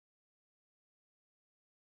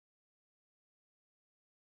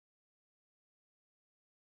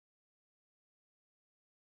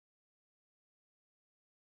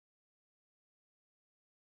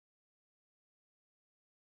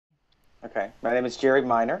Okay. My name is Jerry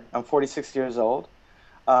Miner. I'm 46 years old.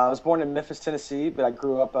 I was born in Memphis, Tennessee, but I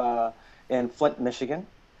grew up in Flint, Michigan.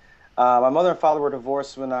 My mother and father were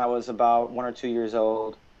divorced when I was about 1 or 2 years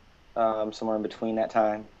old, somewhere in between that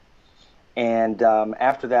time. And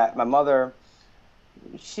after that, my mother,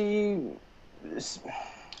 she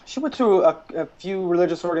she went through a few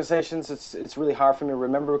religious organizations. It's really hard for me to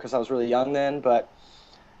remember because I was really young then, but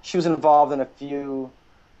she was involved in a few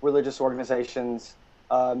religious organizations,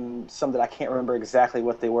 some that I can't remember exactly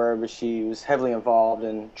what they were, but she was heavily involved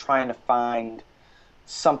in trying to find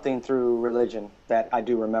something through religion that I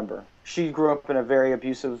do remember. She grew up in a very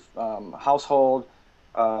abusive household.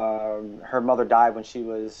 Her mother died when she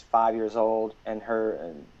was 5 years old, and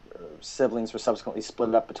her siblings were subsequently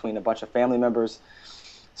split up between a bunch of family members.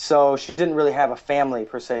 So she didn't really have a family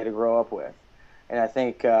per se to grow up with. And I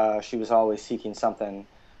think she was always seeking something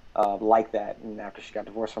like that. And after she got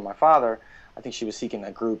divorced from my father, I think she was seeking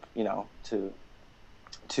a group, to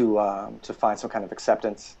find some kind of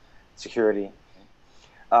acceptance, security.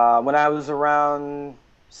 When I was around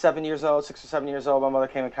 7 years old, 6 or 7 years old, my mother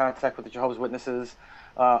came in contact with the Jehovah's Witnesses.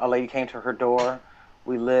 A lady came to her door.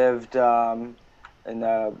 We lived in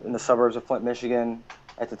the suburbs of Flint, Michigan.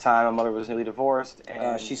 At the time, my mother was newly divorced,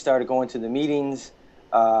 and she started going to the meetings,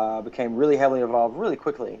 became really heavily involved really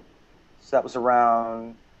quickly. So that was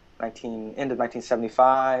around end of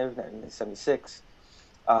 1975, 1976.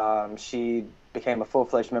 She became a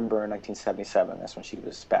full-fledged member in 1977. That's when she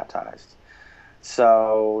was baptized.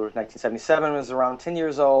 So 1977 was around 10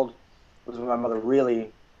 years old. It was when my mother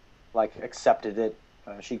really accepted it.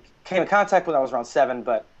 She came in contact when I was around 7,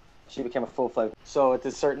 but she became a full-fledged. So at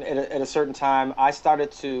a certain time, I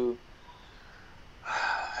started to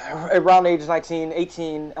around age 19,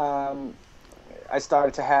 18. I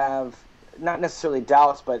started to have not necessarily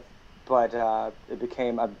doubts, but it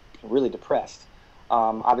became really depressed.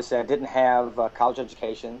 Obviously, I didn't have a college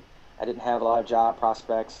education. I didn't have a lot of job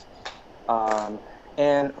prospects.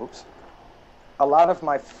 And oops, a lot of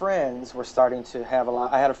my friends were starting to have a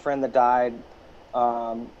lot. I had a friend that died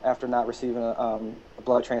after not receiving a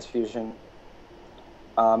blood transfusion.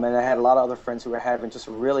 And I had a lot of other friends who were having just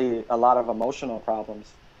really a lot of emotional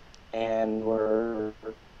problems and were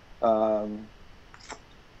um,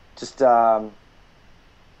 just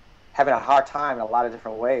having a hard time in a lot of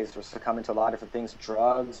different ways. Were succumbing to a lot of different things,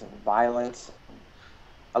 drugs and violence,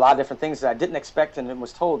 a lot of different things that I didn't expect and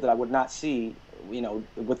was told that I would not see,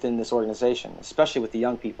 within this organization, especially with the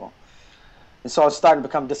young people. And so I was starting to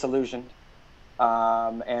become disillusioned,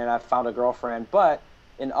 and I found a girlfriend. But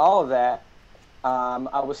in all of that,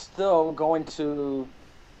 I was still going to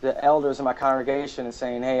the elders in my congregation and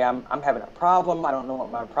saying, "Hey, I'm having a problem. I don't know what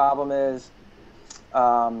my problem is."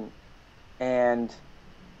 And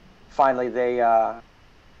finally,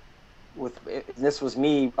 this was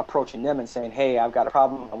me approaching them and saying, "Hey, I've got a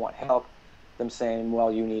problem. I want help." Them saying,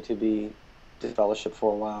 "Well, you need to be disfellowship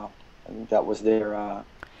for a while," and that was their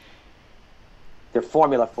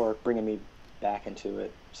formula for bringing me back into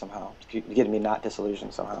it somehow, getting me not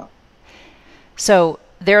disillusioned somehow. So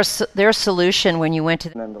their solution when you went to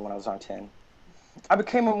I remember when I was on 10. I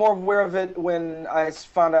became more aware of it when I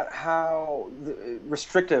found out how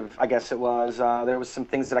restrictive, I guess it was. There was some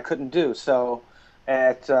things that I couldn't do. So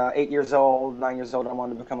at 8 years old, 9 years old, I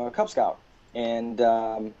wanted to become a Cub Scout. And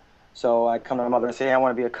so I'd come to my mother and say, "Hey, I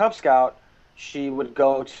want to be a Cub Scout." She would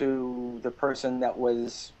go to the person that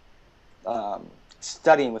was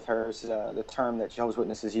studying with her, is the term that Jehovah's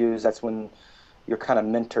Witnesses use. That's when you're kind of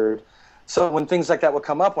mentored. So when things like that would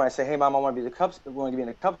come up, when I say, "Hey, Mom, I want to be want to be in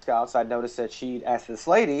the Cub Scouts," I'd notice that she'd ask this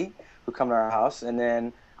lady who come to our house, and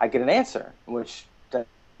then I'd get an answer, which that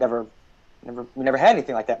we never had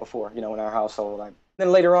anything like that before, in our household.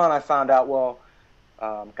 Then later on, I found out, well,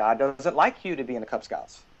 God doesn't like you to be in the Cub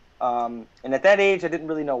Scouts. And at that age, I didn't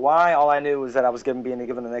really know why. All I knew was that I was being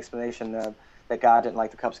given an explanation that God didn't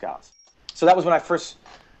like the Cub Scouts. So that was when I first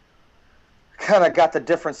kind of got the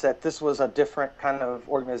difference that this was a different kind of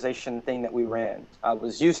organization thing that we ran. I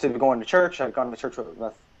was used to going to church. I'd gone to church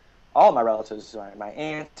with all my relatives, my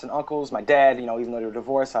aunts and uncles, my dad. Even though they were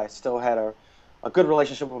divorced, I still had a good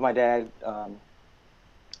relationship with my dad.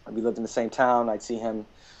 We lived in the same town. I'd see him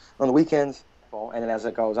on the weekends. And then as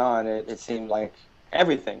it goes on, it seemed like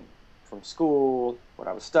everything from school, what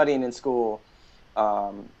I was studying in school,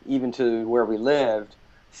 even to where we lived,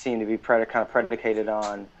 seemed to be kind of predicated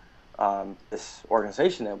on this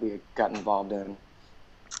organization that we had gotten involved in.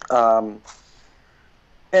 And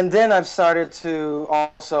then I've started to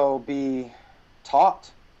also be taught.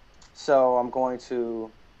 So I'm going to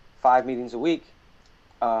 5 meetings a week.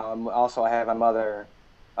 Also, I have my mother.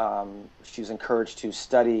 She was encouraged to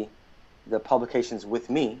study the publications with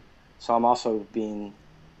me. So I'm also being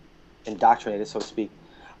indoctrinated, so to speak,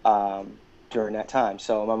 during that time.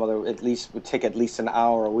 So my mother at least would take at least an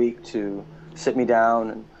hour a week to sit me down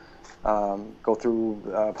and go through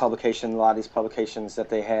publication. A lot of these publications that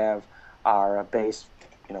they have are based,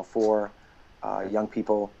 for young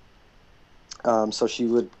people. So she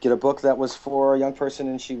would get a book that was for a young person,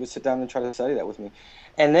 and she would sit down and try to study that with me.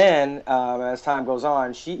 And then, as time goes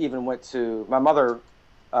on, she even went to my mother.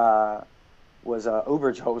 Was a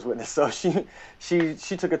Uber Jehovah's Witness, so she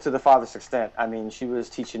took it to the farthest extent. I mean, she was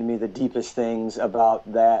teaching me the deepest things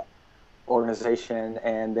about that organization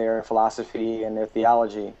and their philosophy and their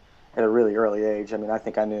theology at a really early age. I mean, I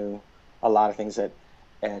think I knew a lot of things at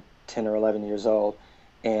 10 or 11 years old,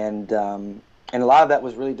 and a lot of that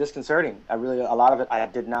was really disconcerting. A lot of it I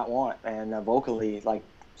did not want, and vocally, like,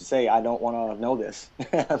 to say, I don't want to know this.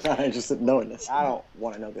 I'm not interested in knowing this. I don't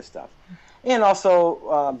want to know this stuff. And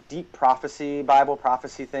also deep prophecy, Bible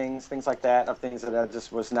prophecy things like that, of things that I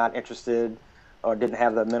just was not interested or didn't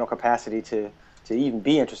have the mental capacity to even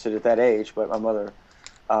be interested at that age. But my mother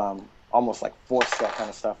almost like forced that kind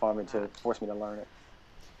of stuff on me to force me to learn it.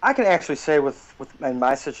 I can actually say in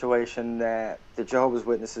my situation that the Jehovah's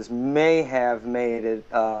Witnesses may have made it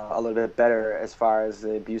a little bit better as far as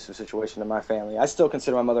the abusive situation in my family. I still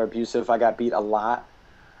consider my mother abusive. I got beat a lot.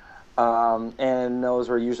 And those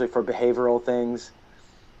were usually for behavioral things,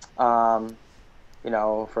 for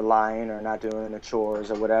lying or not doing the chores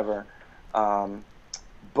or whatever.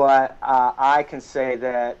 But I can say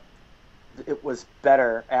that it was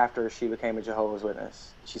better after she became a Jehovah's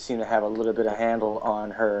Witness. She seemed to have a little bit of better handle on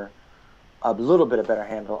her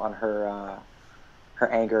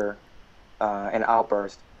her anger and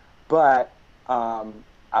outburst. But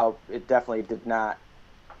it definitely did not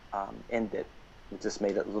end it. It just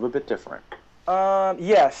made it a little bit different.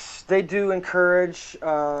 Yes, they do encourage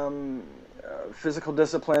physical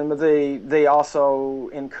discipline, but they also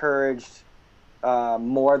encouraged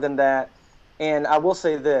more than that. And I will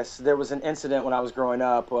say this: there was an incident when I was growing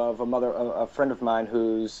up of a friend of mine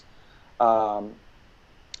who the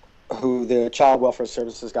child welfare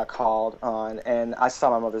services got called on, and I saw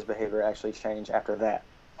my mother's behavior actually change after that.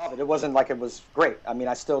 It wasn't like it was great. I mean,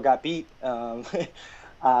 I still got beat.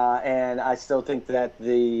 And I still think that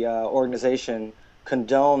the organization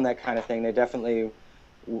condoned that kind of thing. They definitely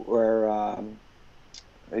were.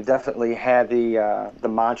 They definitely had the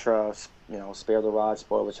mantra, spare the rod,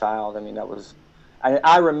 spoil the child. I mean, that was.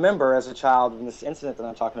 I remember as a child in this incident that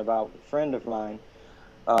I'm talking about, a friend of mine,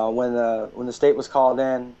 when the state was called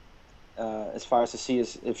in, as far as to see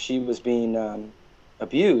if she was being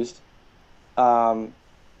abused.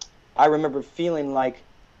 I remember feeling like,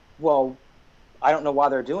 well, I don't know why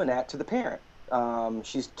they're doing that to the parent.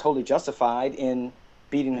 She's totally justified in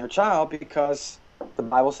beating her child because the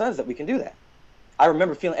Bible says that we can do that. I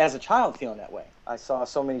remember as a child feeling that way. I saw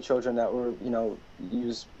so many children that were,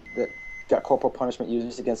 that got corporal punishment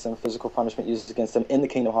used against them, physical punishment used against them in the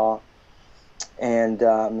Kingdom Hall. And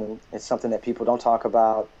it's something that people don't talk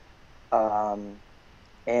about.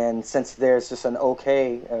 And since there's just an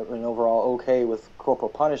overall okay with corporal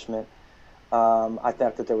punishment, I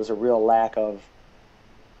thought that there was a real lack of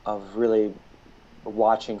really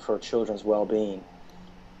watching for children's well-being.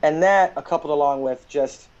 And that, coupled along with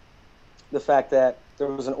just the fact that there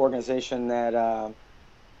was an organization that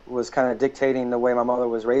was kind of dictating the way my mother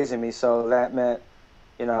was raising me, so that meant,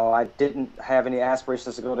 I didn't have any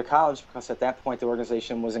aspirations to go to college because at that point the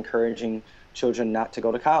organization was encouraging children not to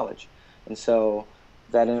go to college. And so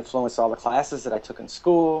that influenced all the classes that I took in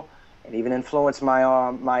school, and even influenced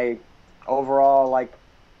my my overall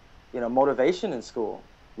motivation in school.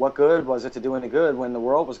 What good was it to do any good when the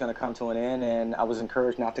world was going to come to an end, and I was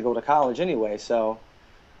encouraged not to go to college anyway? So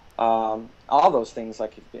all those things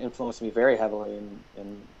influenced me very heavily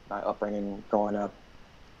in my upbringing growing up.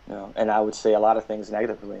 And I would say a lot of things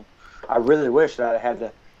negatively. I really wish that I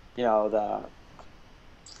had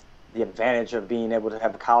the advantage of being able to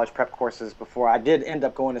have college prep courses before. I did end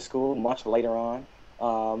up going to school much later on.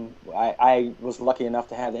 I was lucky enough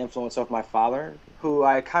to have the influence of my father, who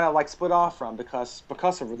I kind of split off from because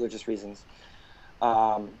of religious reasons.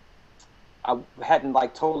 I hadn't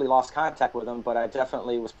totally lost contact with him, but I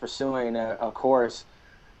definitely was pursuing a course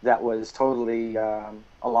that was totally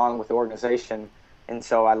along with the organization, and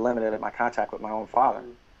so I limited my contact with my own father.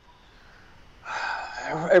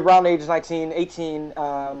 Around age 19, 18,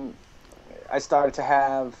 I started to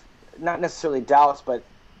have not necessarily doubts, but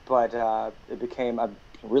it became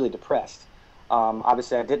really depressed.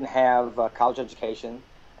 Obviously, I didn't have a college education.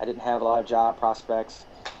 I didn't have a lot of job prospects,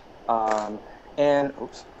 and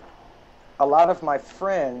a lot of my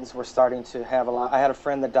friends were starting to have a lot. I had a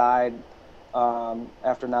friend that died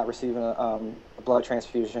after not receiving a blood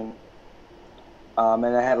transfusion. And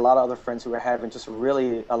I had a lot of other friends who were having just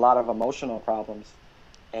really a lot of emotional problems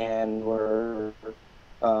and were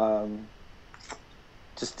um,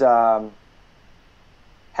 just having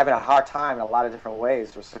a hard time in a lot of different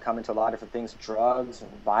ways. Were succumbing to a lot of different things, drugs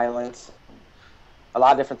and violence, a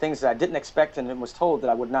lot of different things that I didn't expect and was told that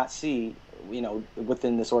I would not see,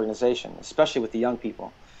 within this organization, especially with the young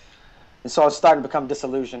people. And so I was starting to become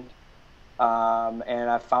disillusioned, and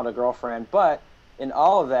I found a girlfriend. But in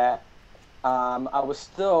all of that, I was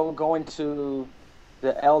still going to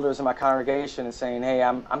the elders in my congregation and saying, "Hey,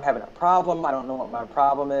 I'm having a problem. I don't know what my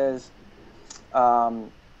problem is."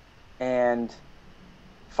 Um, and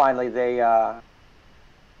finally,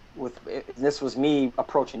 this was me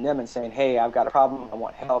approaching them and saying, "Hey, I've got a problem. I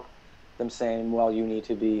want help." Them saying, "Well, you need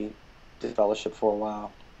to be disfellowship for a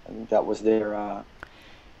while," and that was their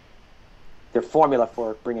formula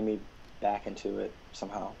for bringing me back into it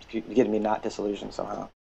somehow, getting me not disillusioned somehow.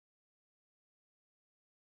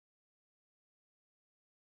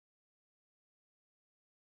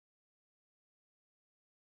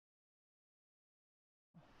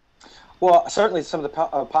 Well, certainly some of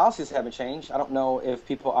the policies haven't changed. I don't know if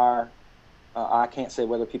people are. I can't say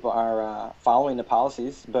whether people are following the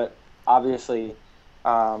policies, but obviously,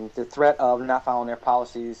 the threat of not following their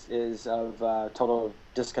policies is of total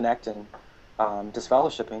disconnect and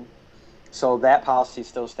disfellowshipping. So that policy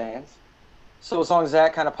still stands. So as long as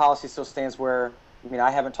that kind of policy still stands, where I mean,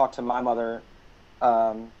 I haven't talked to my mother,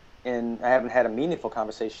 um, and I haven't had a meaningful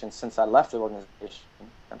conversation since I left the organization.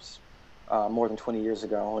 That's more than 20 years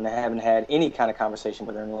ago, and I haven't had any kind of conversation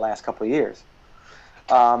with her in the last couple of years.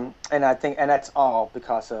 And I think, and that's all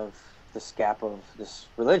because of this gap of this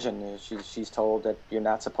religion. She's told that you're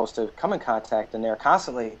not supposed to come in contact, and they're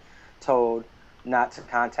constantly told not to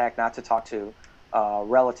contact, not to talk to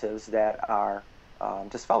relatives that are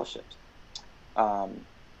disfellowshipped. Um,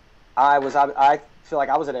 I feel like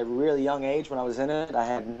I was at a really young age when I was in it.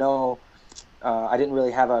 I didn't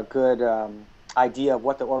really have a good idea of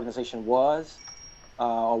what the organization was,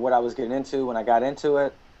 or what I was getting into when I got into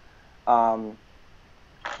it. Um,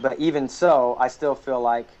 but even so, I still feel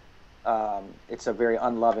like it's a very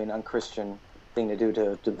unloving, unchristian thing to do,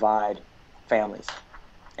 to divide families.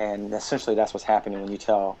 And essentially, that's what's happening when you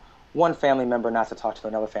tell one family member not to talk to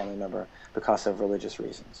another family member because of religious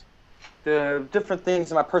reasons. The different things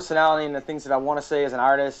in my personality and the things that I want to say as an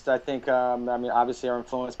artist, I think, I mean, obviously are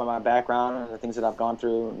influenced by my background and the things that I've gone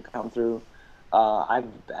through and come through. I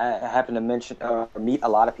happen to meet a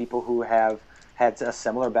lot of people who have had a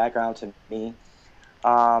similar background to me.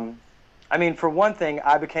 Um, I mean, for one thing,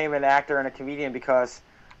 I became an actor and a comedian because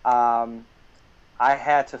um, I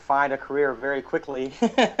had to find a career very quickly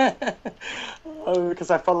because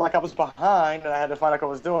I felt like I was behind and I had to find out what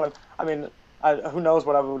I was doing. I mean, who knows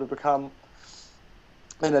what I would have become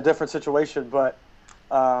in a different situation, but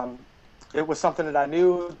um, it was something that I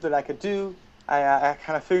knew that I could do. I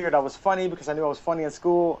kind of figured I was funny because I knew I was funny in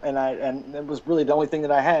school, and it was really the only thing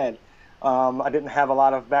that I had. I didn't have a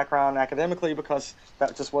lot of background academically because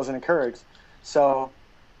that just wasn't encouraged. So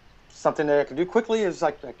something that I could do quickly is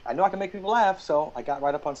like I know I can make people laugh, so I got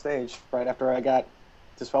right up on stage right after I got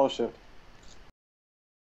this fellowship.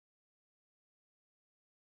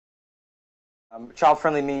 Child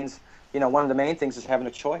friendly means, one of the main things is having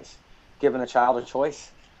a choice, giving a child a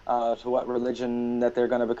choice to what religion that they're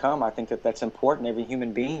going to become. I think that that's important. Every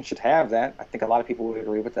human being should have that. I think a lot of people would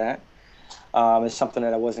agree with that. It's something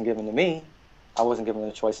that wasn't given to me. I wasn't given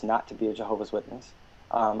the choice not to be a Jehovah's Witness.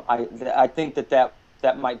 I think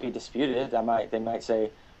that might be disputed. They might say,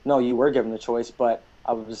 no, you were given the choice, but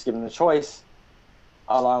I was given the choice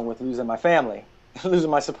along with losing my family, losing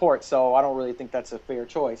my support. So I don't really think that's a fair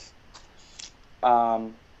choice.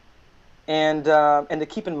 Um, and to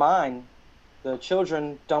keep in mind, the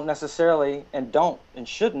children don't necessarily and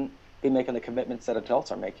shouldn't be making the commitments that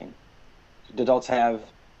adults are making. The adults have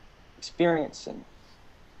experience and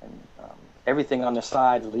everything on their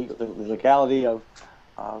side, the legality of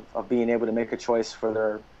being able to make a choice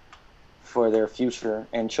for their future,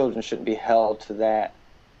 and children shouldn't be held to that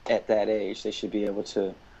at that age. They should be able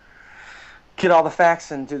to get all the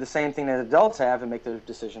facts and do the same thing that adults have and make their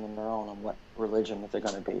decision on their own on what religion that they're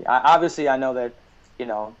going to be. Obviously, I know that,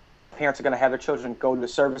 parents are going to have their children go to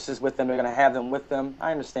services with them. They're going to have them with them.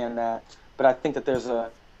 I understand that, but I think that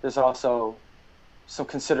there's also some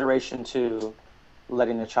consideration to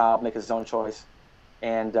letting the child make his own choice,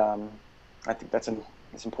 and I think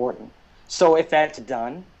it's important. So if that's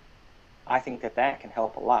done, I think that can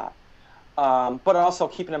help a lot. But also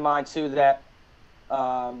keeping in mind too that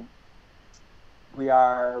um, we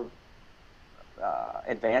are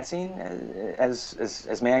advancing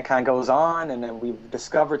as mankind goes on, and then we've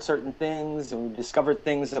discovered certain things, and we've discovered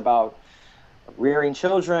things about rearing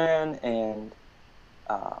children and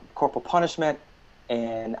corporal punishment,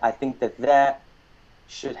 and I think that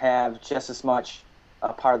should have just as much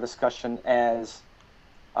part of the discussion as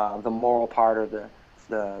the moral part, or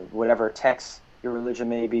the whatever text your religion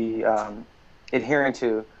may be adhering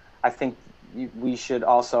to. I think we should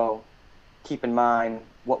also keep in mind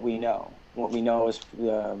what we know. What we know is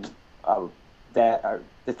that are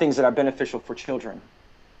the things that are beneficial for children.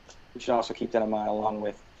 We should also keep that in mind, along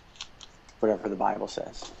with whatever the Bible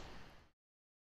says.